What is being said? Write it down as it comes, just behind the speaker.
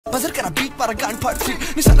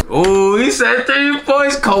Oh, he said 3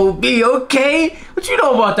 points, Kobe. Okay, what you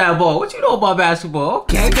know about that ball? What you know about basketball?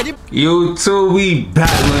 Okay. YouTube, we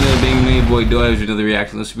back with the big man boy doing another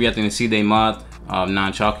reaction. Let's reacting to Seedhe Maut,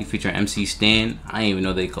 Nanchaku featuring STΔN. I didn't even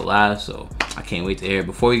know they collab, so I can't wait to hear it.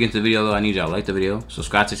 Before we get into the video though, I need y'all to like the video,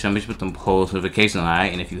 subscribe to the channel, put them post notifications on,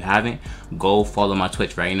 alright? And if you haven't, go follow my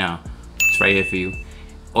Twitch right now. It's right here for you.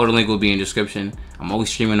 All the link will be in the description. I'm always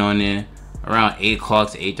streaming on there around 8 o'clock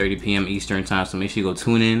to 8:30 p.m. Eastern time, so make sure you go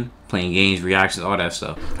tune in, playing games, reactions, all that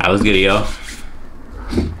stuff. Alright, let's get it, yo.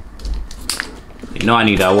 You know I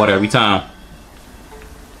need that water every time.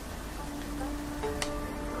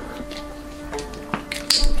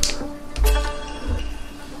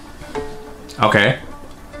 Okay.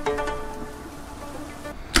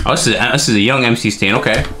 Oh, this is a young STΔN,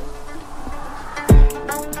 okay.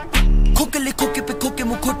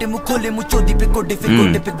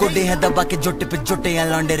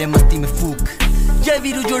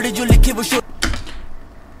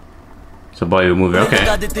 So boy, you move it, okay.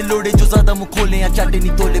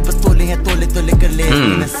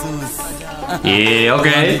 Yeah,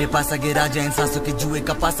 okay.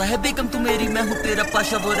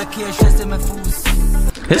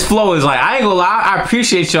 His flow is like, I ain't gonna lie, I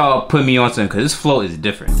appreciate y'all putting me on something because his flow is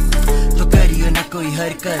different.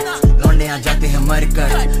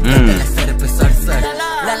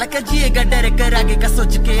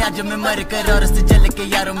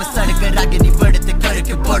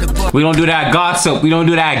 We don't do that gossip. We don't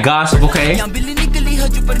do that gossip, okay?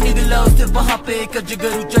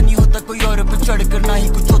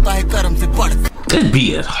 This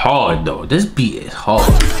beat is hard though. This beat is hard.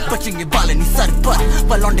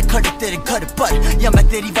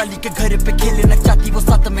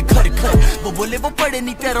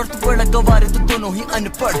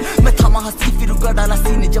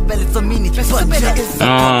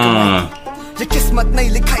 ये किस्मत नहीं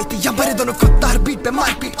लिखाई थी या भरे दोनों खुद beat पे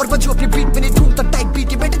मारपीट और बजू अपनी बीट पे नहीं ढूंढता टाइट बीट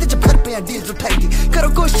के बेटे थे जब घर पे डील्स उठाई थी करो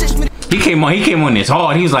कोशिश मेरी He came on this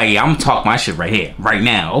hard. He was like, yeah, I'm talking my shit right here, right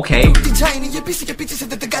now, okay?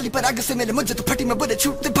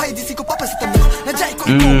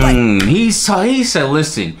 He said,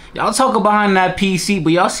 listen, y'all talk behind that PC,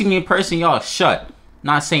 but y'all see me in person, y'all shut.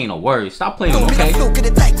 Not saying a word. Stop playing them, okay?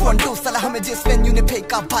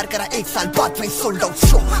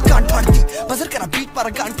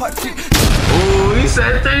 Oh, he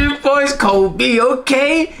said 3 points, Kobe,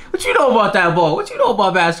 okay? What you know about that ball? What you know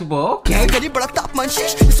about basketball? Okay.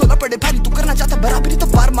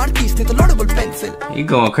 He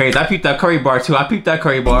going crazy. I peeped that Curry bar too. I peeped that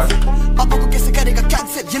Curry bar.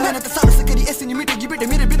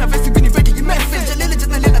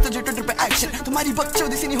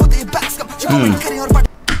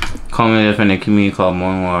 Call me if in the community called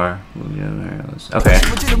Monwar. Okay.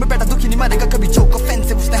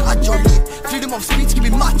 Freedom of speech की भी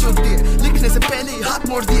मार छोड़ दिए लिखने से पहले ही हाथ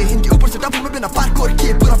मोड़ दिए इनके ऊपर से डब्बू में बिना पार कोर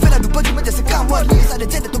किए पूरा फैला दूं बजू में जैसे काम और लिए सारे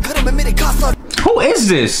जने तो घरों में मेरे घास और Who is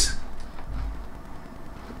this?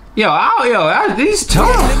 Yo, these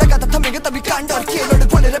tough.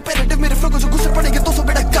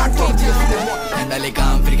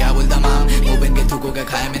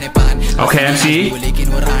 Okay, MC.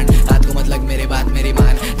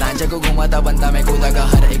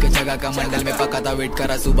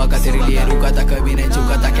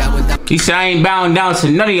 He said I ain't bowing down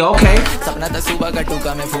to none of you, okay?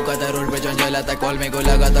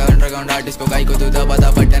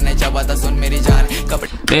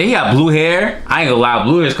 Yeah, he got blue hair. I ain't gonna lie,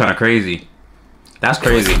 blue hair is kind of crazy. That's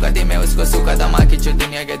crazy.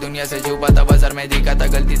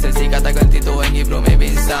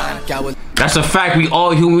 That's a fact. We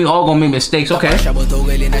all human. We all gonna make mistakes. Okay.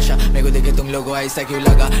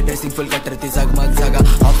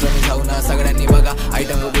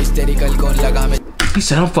 He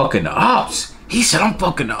said I'm fucking the ops. He said I'm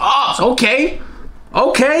fucking the ops. Okay.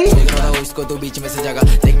 Okay. उसको तो बीच में से जगह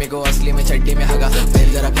देख मेरे को असली में छट्टी में हगा फिर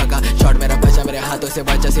जरा फका शॉट मेरा बचा मेरे हाथों से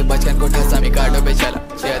बचा से बचकन को ठसा मी काटो पे चला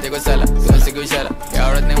शायद को साला तुमसे क्यों चला क्या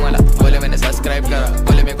औरत ने मला बोले मैंने सब्सक्राइब करा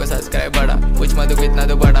बोले मेरे को सब्सक्राइब बढ़ा कुछ मत कितना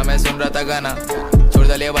तो बड़ा मैं सुन रहा था गाना छोड़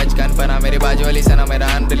डालिए बचकन पना मेरी बाजू वाली सना मेरा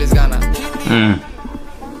अनरिलीज गाना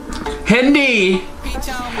Hindi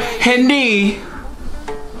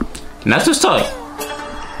that's what's up.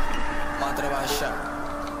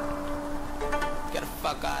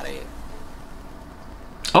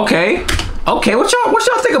 Okay, what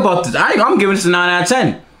y'all think about this? I'm giving this a 9 out of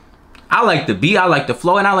 10. I like the beat, I like the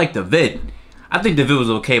flow, and I like the vid. I think the vid was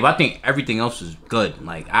okay, but I think everything else was good.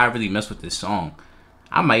 Like, I really messed with this song.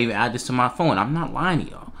 I might even add this to my phone. I'm not lying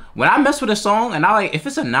to y'all. When I mess with a song, and I like, if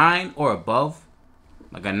it's a 9 or above,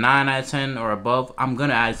 like a 9 out of 10 or above, I'm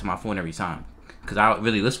gonna add it to my phone every time, cause I would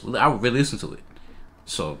really listen to it.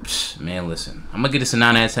 So, man, listen, I'm gonna get this a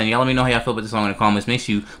 9 out of 10. Y'all let me know how y'all feel about this song in the comments. Make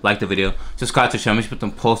sure you like the video, subscribe to the channel, make sure you put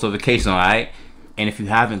them post notifications on, alright? And if you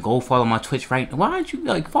haven't, go follow my Twitch right now. Why don't you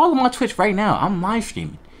like follow my Twitch right now? I'm live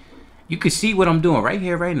streaming. You can see what I'm doing right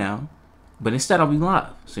here, right now. But instead, I'll be live.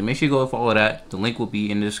 So make sure you go follow that. The link will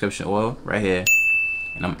be in the description or right here.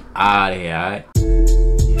 And I'm out of here, alright?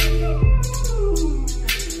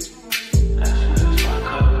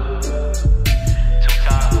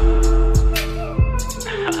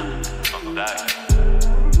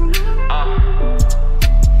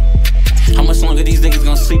 How much longer these niggas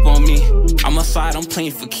gonna sleep on me? I'm outside, I'm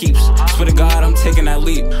playing for keeps. Swear to God, I'm taking that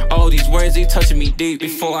leap. All these words, they touching me deep.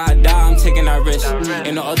 Before I die, I'm taking that risk.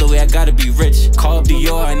 Ain't no other way, I gotta be rich. Call up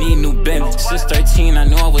Dior, I need new Ben. Since 13, I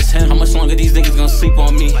knew I was him. How much longer these niggas gonna sleep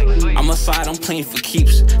on me? I'm outside, I'm playing for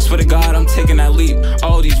keeps. Swear to God, I'm taking that leap.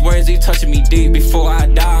 All these words, they touching me deep. Before I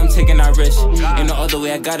die, I'm taking that risk. Ain't no other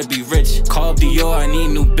way, I gotta be rich. Call up Dior, I need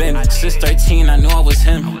new Ben. Since 13, I knew I was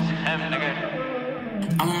him.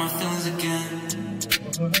 I'm in my feelings again.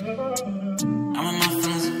 I'm in my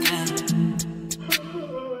feelings again.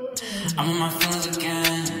 I'm in my feelings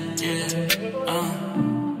again, yeah.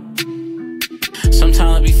 Sometimes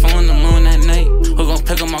I be feeling the moon at night. Who gon'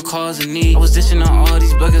 pick up my calls in need? I was dishing on all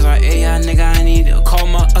these buggers like AI, nigga, I need it. Call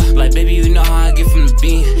my like baby, you know how I get from the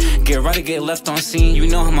bean. Get right or get left on scene. You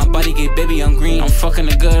know how my body get, baby, I'm green. I'm fucking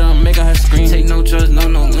the good, I'm making her scream. Take no drugs, no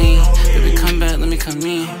lean. Baby, come back, let me come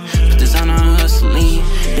in. Put designer on her Celine.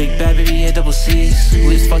 Big bad, baby, yeah, double C's.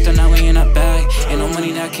 We just fucked up, now we in our bag. Ain't no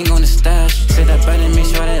money that can go in the stash. Say that bad and make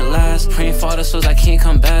sure that it lasts. Praying for the souls I can't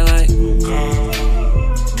come back like.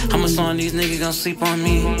 How much longer these niggas gon' sleep on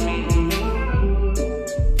me?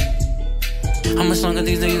 How much longer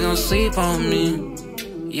these niggas gon' sleep on me?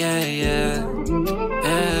 Yeah, yeah.